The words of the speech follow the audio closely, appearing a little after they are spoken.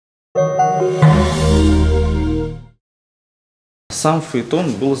Сам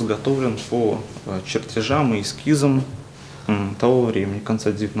фаэтон был изготовлен по чертежам и эскизам того времени,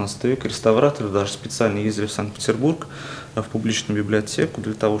 конца 19 века. Реставраторы даже специально ездили в Санкт-Петербург, в публичную библиотеку,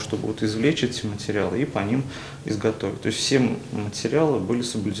 для того, чтобы извлечь эти материалы и по ним изготовить. То есть все материалы были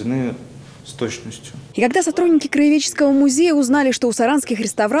соблюдены с точностью. И когда сотрудники краеведческого музея узнали, что у саранских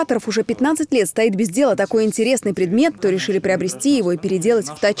реставраторов уже 15 лет стоит без дела такой интересный предмет, то решили приобрести его и переделать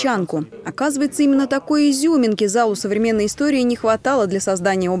в тачанку. Оказывается, именно такой изюминки залу современной истории не хватало для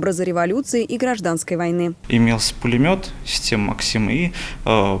создания образа революции и гражданской войны. Имелся пулемет системы Максима, и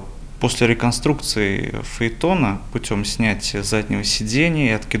после реконструкции фаэтона путем снятия заднего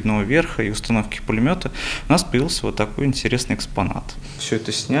сидения и откидного верха и установки пулемета у нас появился вот такой интересный экспонат. Все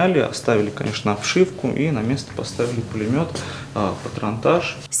это сняли, оставили, конечно, обшивку и на место поставили пулемет,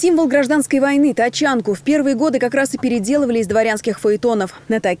 патронтаж. Символ гражданской войны – тачанку. В первые годы как раз и переделывали из дворянских фаэтонов.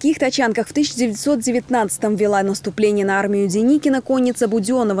 На таких тачанках в 1919-м вела наступление на армию Деникина конница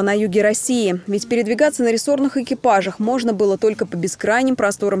Буденного на юге России. Ведь передвигаться на рессорных экипажах можно было только по бескрайним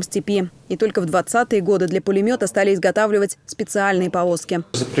просторам степи. И только в 20-е годы для пулемета стали изготавливать специальные повозки.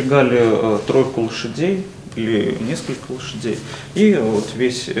 Запрягали тройку лошадей или несколько лошадей. И вот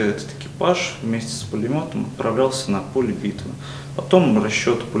весь этот экипаж вместе с пулеметом отправлялся на поле битвы. Потом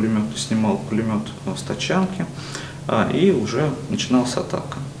расчет пулемета снимал пулемет с тачанки, и уже начиналась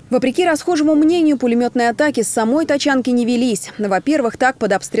атака. Вопреки расхожему мнению, пулеметные атаки с самой тачанки не велись. Во-первых, так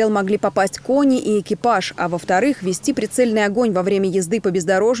под обстрел могли попасть кони и экипаж, а во-вторых, вести прицельный огонь во время езды по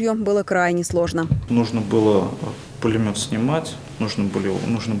бездорожью было крайне сложно. Нужно было пулемет снимать, нужно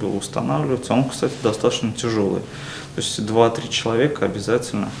было устанавливать, а он, кстати, достаточно тяжелый. То есть 2-3 человека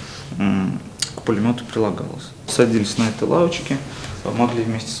обязательно к пулемету прилагалось. Садились на этой лавочке, могли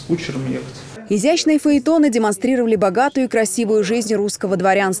вместе с кучером ехать. Изящные фаэтоны демонстрировали богатую и красивую жизнь русского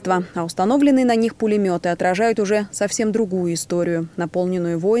дворянства, а установленные на них пулеметы отражают уже совсем другую историю,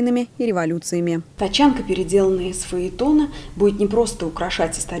 наполненную войнами и революциями. Тачанка, переделанная из фаэтона, будет не просто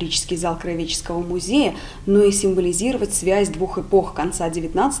украшать исторический зал краеведческого музея, но и символизировать связь двух эпох конца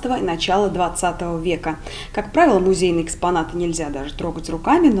 19 и начала 20 века. Как правило, музейные экспонаты нельзя даже трогать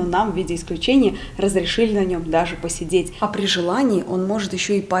руками, но нам в виде исключения разрешили на нем даже посидеть. А при желании он может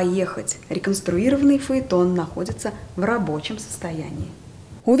еще и поехать. Реконструированный фаэтон находится в рабочем состоянии.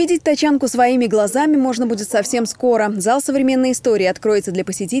 Увидеть тачанку своими глазами можно будет совсем скоро. Зал современной истории откроется для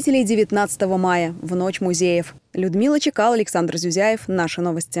посетителей 19 мая, в Ночь музеев. Людмила Чекал, Александр Зюзяев. Наши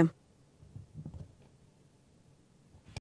новости.